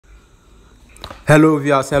Hello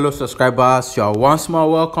viewers, hello subscribers, you are once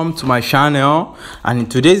more welcome to my channel. And in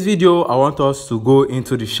today's video I want us to go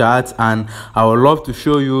into the chart, and I would love to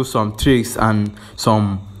show you some tricks and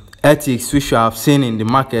some ethics which you have seen in the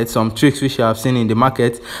market, some tricks which you have seen in the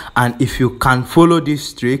market. And if you can follow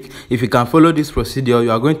this trick, if you can follow this procedure,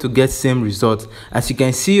 you are going to get same results. As you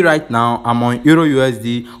can see right now, I'm on Euro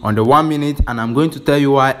USD on the 1 minute, and I'm going to tell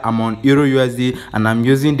you why I'm on Euro USD and I'm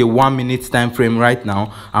using the 1 minute time frame right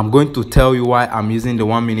now. I'm going to tell you why I'm using the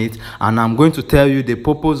 1 minute, and I'm going to tell you the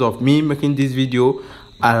purpose of me making this video.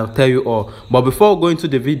 I'll tell you all. But before we go into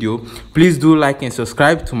the video, please do like and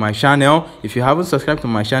subscribe to my channel. If you haven't subscribed to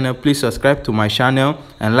my channel, please subscribe to my channel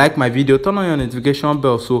and like my video. Turn on your notification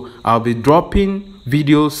bell, so I'll be dropping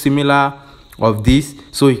videos similar of this,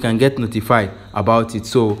 so you can get notified about it.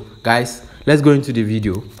 So guys, let's go into the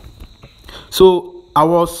video. So I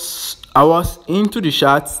was into the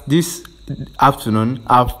charts this afternoon.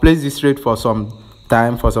 I've placed this trade for some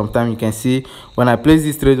time. You can see when I placed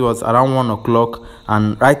this trade was around 1 o'clock,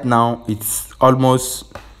 and right now it's almost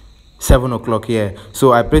 7 o'clock here.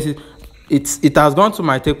 So I placed it has gone to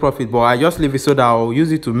my take profit, but I just leave it so that I'll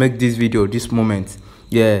use it to make this video this moment.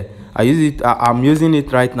 Yeah, I'm using it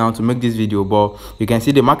right now to make this video. But you can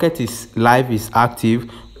see the market is live, is active.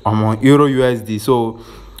 I'm on Euro USD. So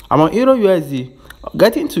I'm on Euro USD.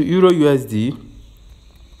 Getting to Euro USD,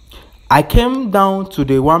 I came down to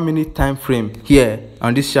the 1 minute time frame here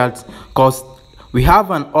on this chart because we have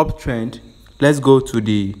an uptrend. Let's go to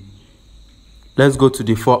the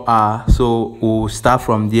 4 hour. So we'll start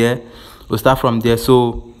from there.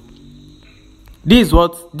 So this is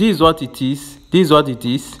what it is. This is how the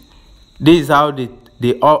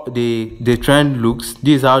trend looks.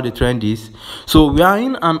 This is how the trend is. So we are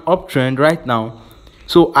in an uptrend right now.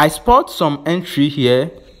 So I spot some entry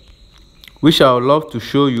here, which I would love to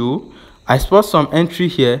show you. I spot some entry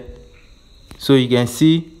here, so you can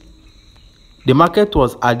see the market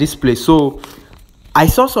was at this place. So I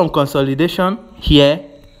saw some consolidation here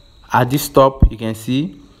at this top. You can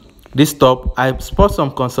see this top. I spot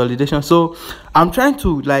some consolidation. So I'm trying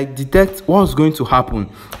to detect what's going to happen.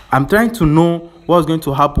 I'm trying to know what's going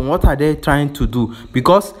to happen. What are they trying to do?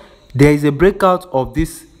 Because there is a breakout of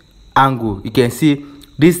this angle. You can see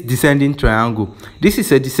this descending triangle. This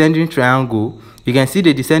is a descending triangle. You can see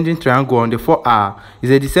the descending triangle on the 4 hour is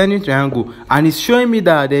a descending triangle, and it's showing me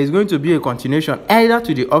that there is going to be a continuation either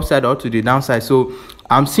to the upside or to the downside. So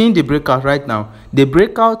I'm seeing the breakout right now. The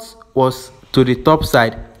breakout was to the top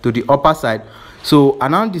side, to the upper side. So I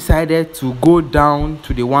now decided to go down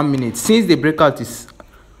to the 1 minute. Since the breakout is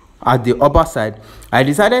at the upper side, I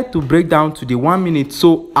decided to break down to the 1 minute,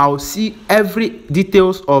 so I'll see every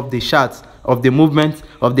details of the charts, of the movement,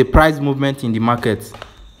 of the price movement in the market.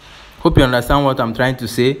 Hope you understand what I'm trying to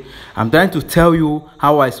say. I'm trying to tell you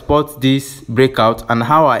how I spot this breakout and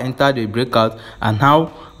how I enter the breakout and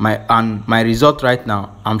how my result right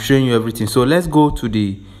now. I'm showing you everything. So let's go to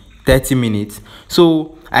the 30 minutes.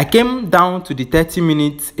 So I came down to the 30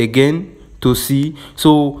 minutes again to see.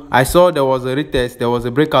 So I saw there was a retest, there was a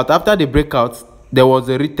breakout. After the breakout, there was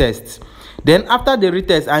a retest. Then after the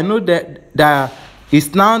retest, I know that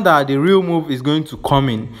it's now that the real move is going to come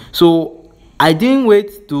in. So I didn't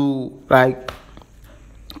wait to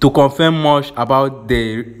confirm much about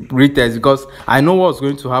the retest, because I know what's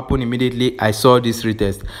going to happen immediately I saw this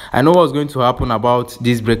retest. I know what's going to happen about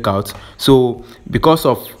this breakout. So because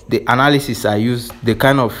of the analysis I use, the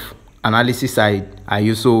kind of analysis I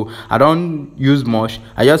use, so I don't use much.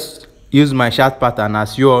 I just use my chart pattern.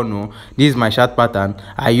 As you all know, this is my chart pattern.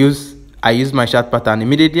 I use my chart pattern.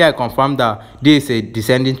 Immediately I confirmed that this is a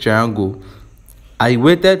descending triangle. I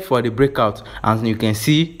waited for the breakout, and you can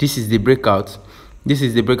see this is the breakout. This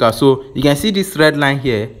is the breakout. So you can see this red line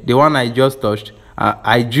here, the one I just touched.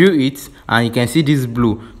 I drew it, and you can see this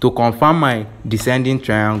blue to confirm my descending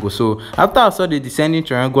triangle. So after I saw the descending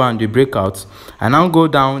triangle and the breakout, I now go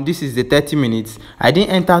down. This is the 30 minutes. I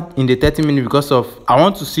didn't enter in the 30 minutes because of I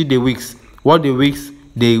want to see the wicks, what the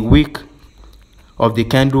wick of the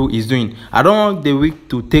candle is doing. I don't want the wick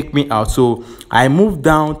to take me out, so I moved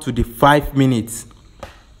down to the 5 minutes.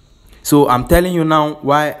 So I'm telling you now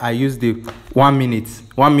why I use the 1 minute.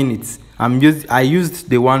 I used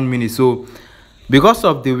the 1 minute. So because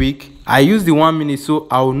of the wick, I use the 1 minute, so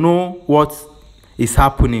I'll know what is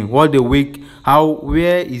happening, what the wick,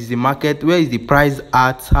 where is the market, where is the price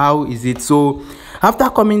at, how is it. So after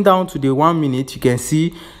coming down to the 1 minute, you can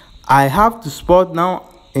see I have to spot now.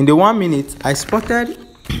 In the 1 minute, I spotted.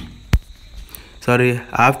 Sorry,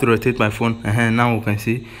 I have to rotate my phone. Now we can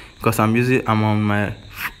see, because I'm on my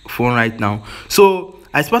phone right now. So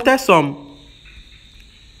I spotted some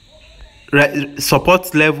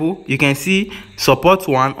support level. You can see support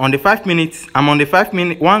 1 on the 5 minutes. I'm on the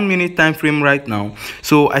 1 minute time frame right now.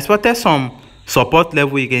 So I spotted some support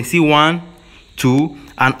level. You can see 1, 2,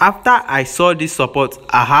 and after I saw this support,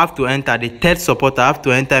 I have to enter the third support. I have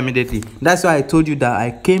to enter immediately. That's why I told you that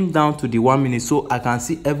I came down to the 1 minute so I can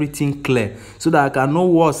see everything clear, so that I can know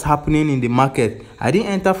what's happening in the market. I didn't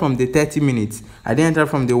enter from the 30 minutes. I didn't enter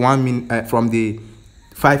from the 1 minute, from the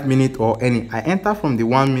 5 minute or any. I enter from the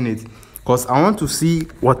 1 minute because I want to see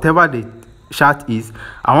whatever the chart is.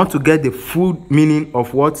 I want to get the full meaning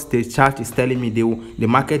of what the chart is telling me, the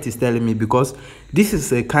market is telling me, because this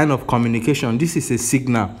is a kind of communication. This is a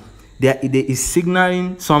signal. There is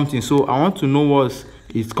signaling something. So I want to know what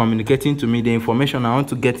it's communicating to me, the information. I want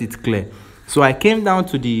to get it clear. So I came down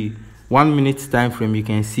to the 1 minute time frame. You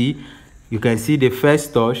can see the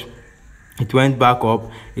first touch. It went back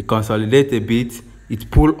up. It consolidated a bit.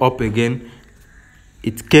 It pulled up again.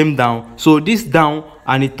 It came down. So this down,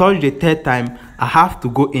 and it touched the third time. I have to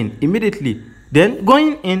go in immediately. Then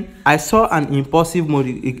going in, I saw an impulsive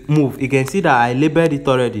move. You can see that I labeled it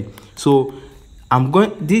already. So I'm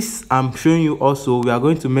showing you also. We are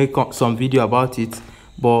going to make some video about it,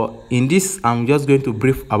 but in this I'm just going to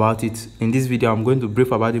brief about it. In this video I'm going to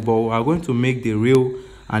brief about it, but we are going to make the real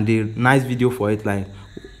and the nice video for it, like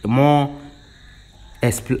a more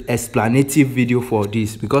explanative video for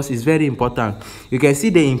this, because it's very important. You can see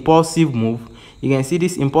the impulsive move. You can see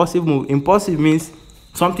this impulsive move. Impulsive means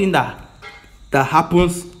something that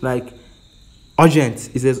happens like urgent.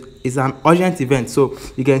 It's an urgent event. So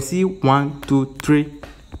you can see 1, 2, 3.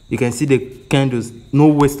 You can see the candles. No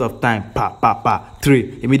waste of time.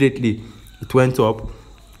 3. Immediately it went up.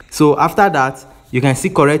 So after that, you can see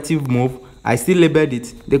corrective move. I still labeled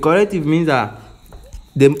it. The corrective means that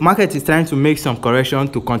the market is trying to make some correction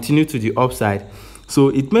to continue to the upside. So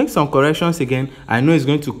it makes some corrections again. I know it's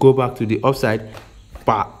going to go back to the upside.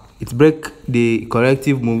 It break the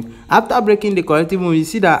corrective move. After breaking the corrective move, you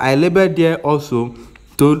see that I labeled there also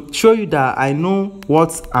to show you that I know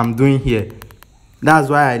what I'm doing here. That's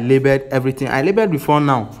why I labeled everything. I labeled before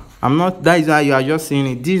now. That is why you are just seeing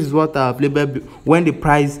it. This is what I've labeled when the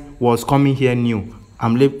price was coming here new.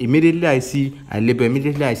 Immediately I see I label.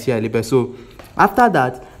 Immediately I see I label. So after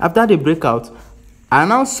that, after the breakout, I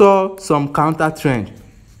now saw some counter trend.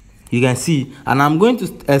 You can see, and I'm going to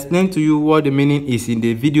explain to you what the meaning is in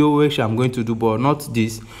the video which I'm going to do, but not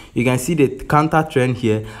this. You can see the counter trend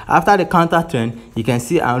here. After the counter trend, you can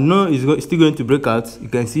see, I know it's still going to break out. You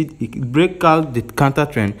can see it break out the counter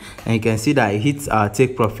trend, and you can see that it hits our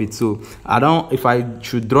take profit. So if I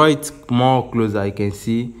should draw it more closer, you can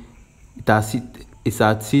see it's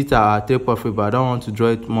at hit our take profit, but I don't want to draw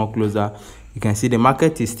it more closer. You can see the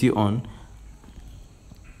market is still on.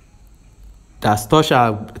 That's touch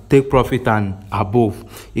our take profit and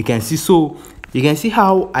above. You can see, so you can see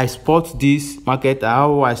how I spot this market,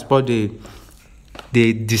 how I spot the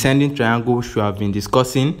descending triangle which we have been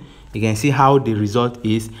discussing. You can see how the result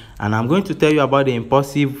is, and I'm going to tell you about the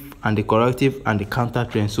impulsive and the corrective and the counter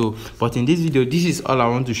trend. So, but in this video, this is all I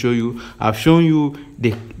want to show you. I've shown you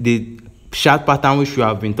the chart pattern which we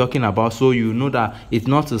have been talking about, so you know that it's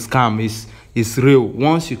not a scam. It's real.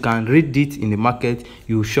 Once you can read it in the market,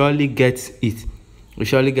 you surely get it. You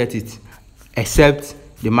surely get it, except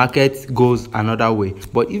the market goes another way.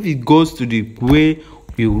 But if it goes to the way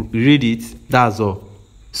you read it, that's all.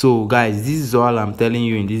 So guys, this is all I'm telling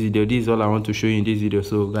you in this video. This is all I want to show you in this video.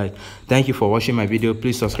 So guys, thank you for watching my video.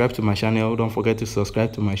 Please subscribe to my channel. Don't forget to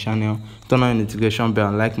subscribe to my channel, turn on the notification bell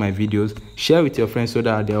and like my videos. Share with your friends so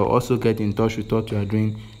that they'll also get in touch with what you are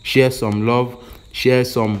doing. Share some love, share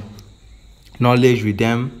some knowledge with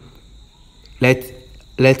them. Let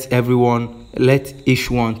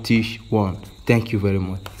each one teach one. Thank you very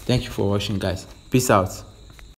much. Thank you for watching, guys. Peace out.